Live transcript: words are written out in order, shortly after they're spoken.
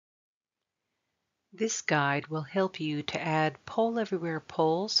This guide will help you to add Poll Everywhere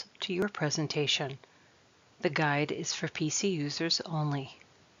polls to your presentation. The guide is for PC users only.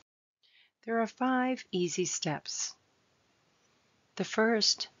 There are 5 easy steps. The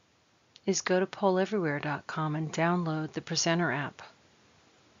first is go to polleverywhere.com and download the Presenter app.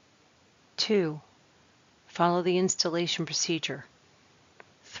 2. Follow the installation procedure.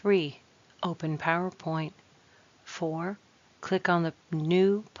 3. Open PowerPoint. 4. Click on the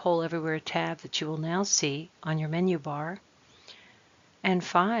new Poll Everywhere tab that you will now see on your menu bar. And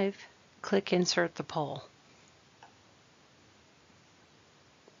 5. Click Insert the Poll.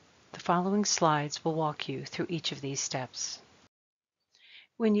 The following slides will walk you through each of these steps.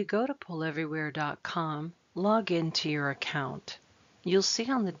 When you go to polleverywhere.com, log into your account. You'll see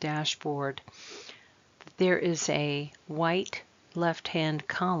on the dashboard that there is a white left-hand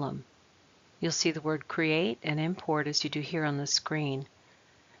column. You'll see the word Create and Import as you do here on the screen.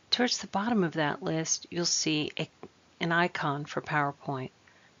 Towards the bottom of that list, you'll see an icon for PowerPoint.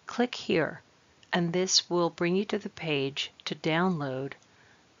 Click here, and this will bring you to the page to download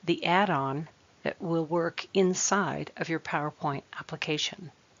the add-on that will work inside of your PowerPoint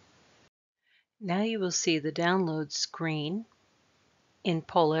application. Now you will see the download screen in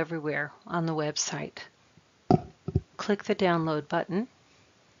Poll Everywhere on the website. Click the download button,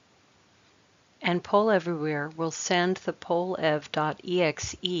 and Poll Everywhere will send the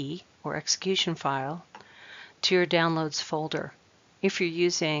pollev.exe or execution file to your downloads folder. If you're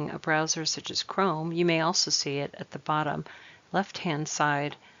using a browser such as Chrome, you may also see it at the bottom left-hand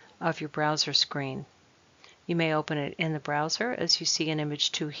side of your browser screen. You may open it in the browser as you see in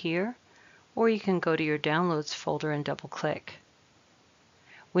image 2 here, or you can go to your downloads folder and double-click.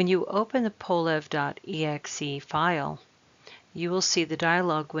 When you open the pollev.exe file, you will see the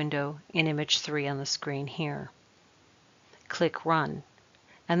dialog window in image 3 on the screen here. Click Run,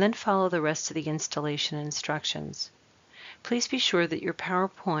 and then follow the rest of the installation instructions. Please be sure that your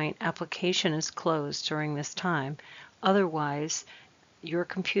PowerPoint application is closed during this time, otherwise your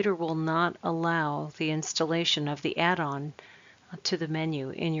computer will not allow the installation of the add-on to the menu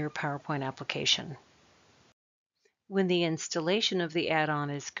in your PowerPoint application. When the installation of the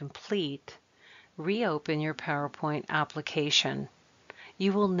add-on is complete, reopen your PowerPoint application.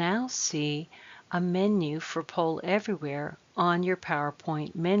 You will now see a menu for Poll Everywhere on your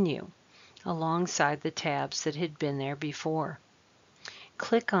PowerPoint menu, alongside the tabs that had been there before.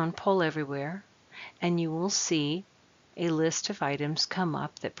 Click on Poll Everywhere, and you will see a list of items come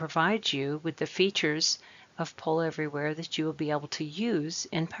up that provide you with the features of Poll Everywhere that you will be able to use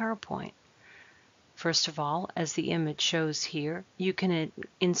in PowerPoint. First of all, as the image shows here, you can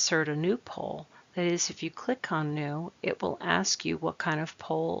insert a new poll. That is, if you click on New, it will ask you what kind of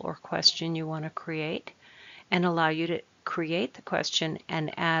poll or question you want to create and allow you to create the question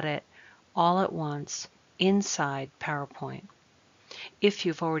and add it all at once inside PowerPoint. If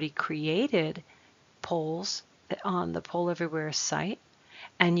you've already created polls on the Poll Everywhere site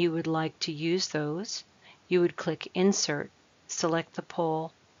and you would like to use those, you would click Insert, select the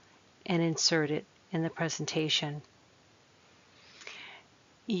poll, and insert it in the presentation.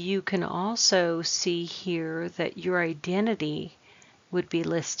 You can also see here that your identity would be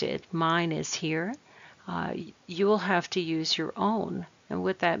listed. Mine is here. You will have to use your own. And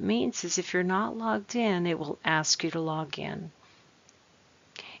what that means is if you're not logged in, it will ask you to log in.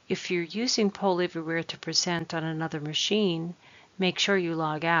 If you're using Poll Everywhere to present on another machine, make sure you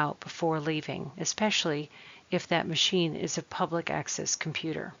log out before leaving, especially if that machine is a public access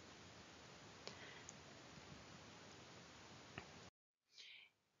computer.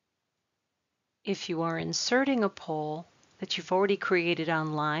 If you are inserting a poll that you've already created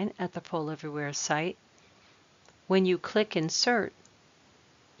online at the Poll Everywhere site, when you click Insert,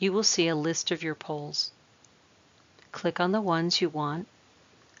 you will see a list of your polls. Click on the ones you want,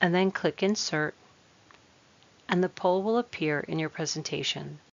 and then click Insert, and the poll will appear in your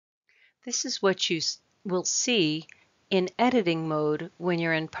presentation. This is what you will see in editing mode when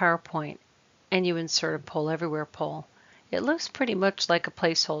you're in PowerPoint and you insert a Poll Everywhere poll. It looks pretty much like a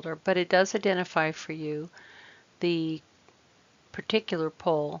placeholder, but it does identify for you the particular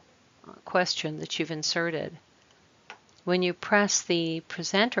poll question that you've inserted. When you press the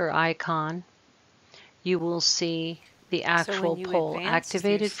presenter icon, you will see the actual poll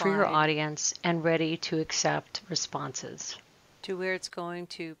activated for your audience and ready to accept responses. To where it's going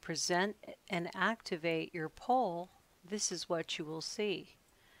to present and activate your poll, this is what you will see.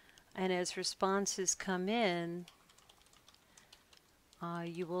 And as responses come in,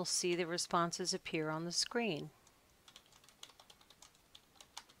 you will see the responses appear on the screen.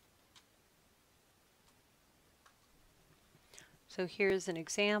 So here's an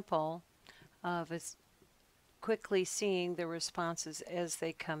example of quickly seeing the responses as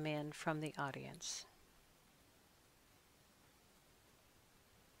they come in from the audience.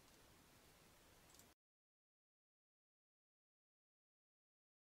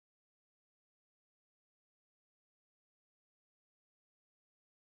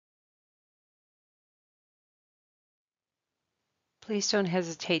 Please don't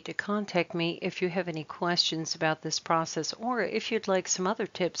hesitate to contact me if you have any questions about this process, or if you'd like some other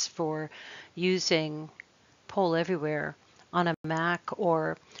tips for using Poll Everywhere on a Mac,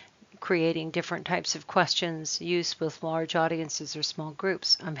 or creating different types of questions used with large audiences or small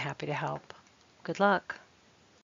groups. I'm happy to help. Good luck.